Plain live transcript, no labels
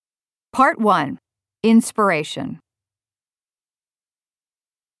Part 1. Inspiration.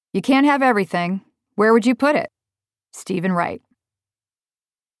 You can't have everything. Where would you put it? Stephen Wright.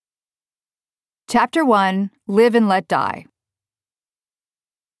 Chapter 1. Live and Let Die.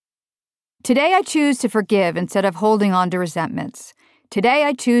 Today I choose to forgive instead of holding on to resentments. Today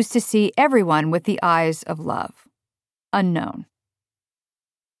I choose to see everyone with the eyes of love. Unknown.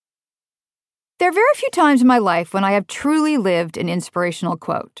 There are very few times in my life when I have truly lived an inspirational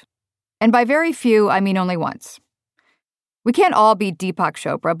quote. And by very few, I mean only once. We can't all be Deepak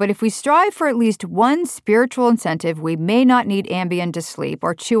Chopra, but if we strive for at least one spiritual incentive, we may not need Ambien to sleep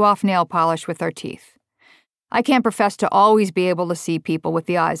or chew off nail polish with our teeth. I can't profess to always be able to see people with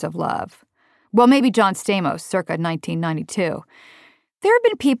the eyes of love. Well, maybe John Stamos, circa 1992. There have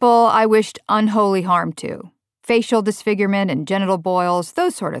been people I wished unholy harm to. Facial disfigurement and genital boils,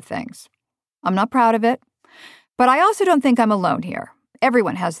 those sort of things. I'm not proud of it, but I also don't think I'm alone here.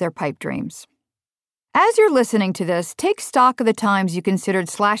 Everyone has their pipe dreams. As you're listening to this, take stock of the times you considered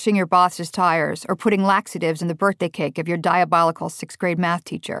slashing your boss's tires or putting laxatives in the birthday cake of your diabolical 6th grade math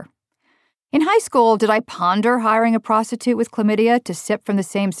teacher. In high school, did I ponder hiring a prostitute with chlamydia to sip from the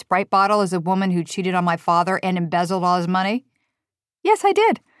same Sprite bottle as a woman who cheated on my father and embezzled all his money? Yes, I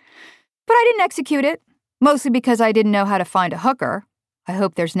did. But I didn't execute it, mostly because I didn't know how to find a hooker. I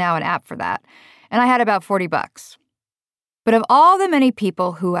hope there's now an app for that. And I had about $40. But of all the many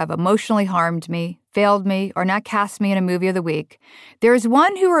people who have emotionally harmed me, failed me, or not cast me in a movie of the week, there is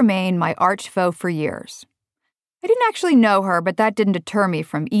one who remained my arch foe for years. I didn't actually know her, but that didn't deter me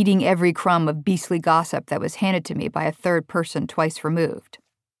from eating every crumb of beastly gossip that was handed to me by a third person twice removed.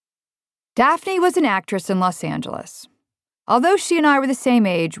 Daphne was an actress in Los Angeles. Although she and I were the same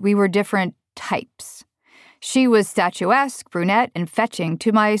age, we were different types. She was statuesque, brunette, and fetching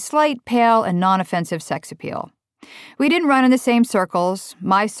to my slight, pale, and non-offensive sex appeal. We didn't run in the same circles.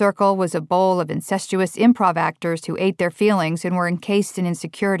 My circle was a bowl of incestuous improv actors who ate their feelings and were encased in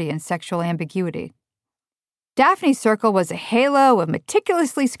insecurity and sexual ambiguity. Daphne's circle was a halo of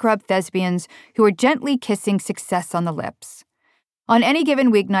meticulously scrubbed thespians who were gently kissing success on the lips. On any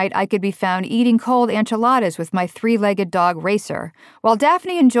given weeknight, I could be found eating cold enchiladas with my 3-legged dog Racer, while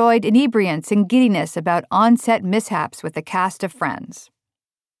Daphne enjoyed inebriance and giddiness about on-set mishaps with a cast of friends.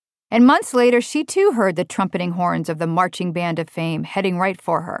 And months later, she too heard the trumpeting horns of the marching band of fame heading right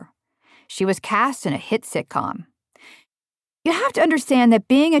for her. She was cast in a hit sitcom. You have to understand that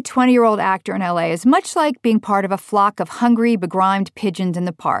being a 20-year-old actor in LA is much like being part of a flock of hungry, begrimed pigeons in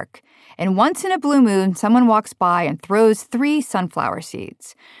the park. And once in a blue moon, someone walks by and throws 3 sunflower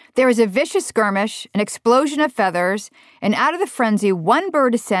seeds. There is a vicious skirmish, an explosion of feathers, and out of the frenzy, one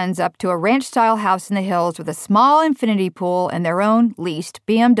bird ascends up to a ranch-style house in the hills with a small infinity pool and their own, leased,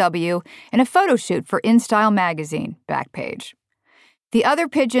 BMW, and a photo shoot for InStyle magazine, back page. The other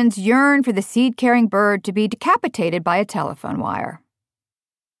pigeons yearn for the seed-carrying bird to be decapitated by a telephone wire.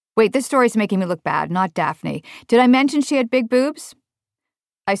 Wait, this story's making me look bad, not Daphne. Did I mention she had big boobs?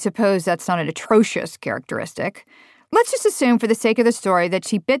 I suppose that's not an atrocious characteristic. Let's just assume for the sake of the story that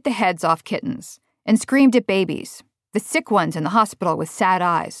she bit the heads off kittens and screamed at babies, the sick ones in the hospital with sad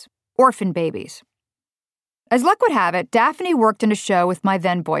eyes, orphan babies. As luck would have it, Daphne worked in a show with my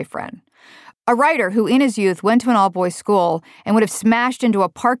then-boyfriend, a writer who in his youth went to an all-boys school and would have smashed into a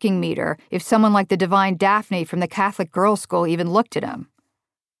parking meter if someone like the divine Daphne from the Catholic girls' school even looked at him.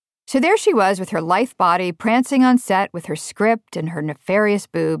 So there she was with her lithe body prancing on set with her script and her nefarious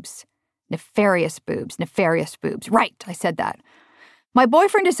boobs. Nefarious boobs. Right, I said that. My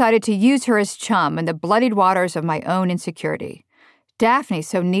boyfriend decided to use her as chum in the bloodied waters of my own insecurity. Daphne's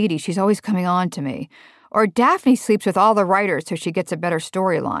so needy, she's always coming on to me. Or Daphne sleeps with all the writers so she gets a better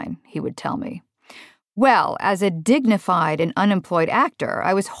storyline, he would tell me. Well, as a dignified and unemployed actor,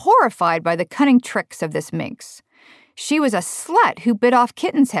 I was horrified by the cunning tricks of this minx. She was a slut who bit off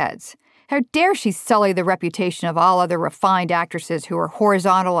kittens' heads. How dare she sully the reputation of all other refined actresses who are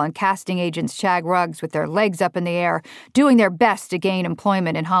horizontal on casting agents' shag rugs with their legs up in the air, doing their best to gain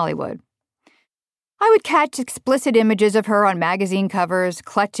employment in Hollywood. I would catch explicit images of her on magazine covers,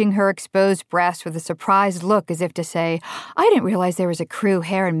 clutching her exposed breasts with a surprised look as if to say, I didn't realize there was a crew,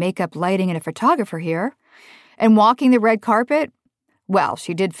 hair and makeup, lighting, and a photographer here. And walking the red carpet? Well,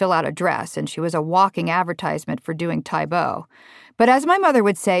 she did fill out a dress, and she was a walking advertisement for doing Tae Bo. But as my mother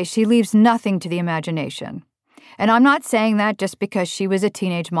would say, she leaves nothing to the imagination. And I'm not saying that just because she was a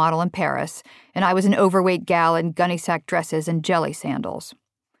teenage model in Paris, and I was an overweight gal in gunny sack dresses and jelly sandals.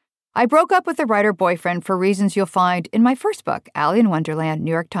 I broke up with a writer-boyfriend for reasons you'll find in my first book, Allie in Wonderland,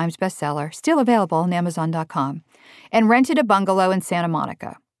 New York Times bestseller, still available on Amazon.com, and rented a bungalow in Santa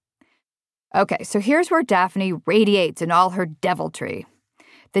Monica. Okay, so here's where Daphne radiates in all her deviltry.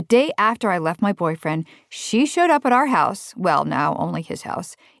 The day after I left my boyfriend, she showed up at our house, well, now only his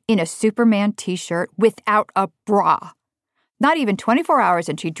house, in a Superman t-shirt without a bra. Not even 24 hours,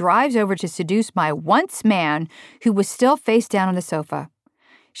 and she drives over to seduce my once man who was still face down on the sofa.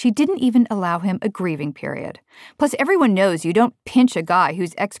 She didn't even allow him a grieving period. Plus, everyone knows you don't pinch a guy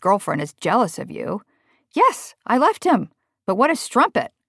whose ex-girlfriend is jealous of you. Yes, I left him, but what a strumpet.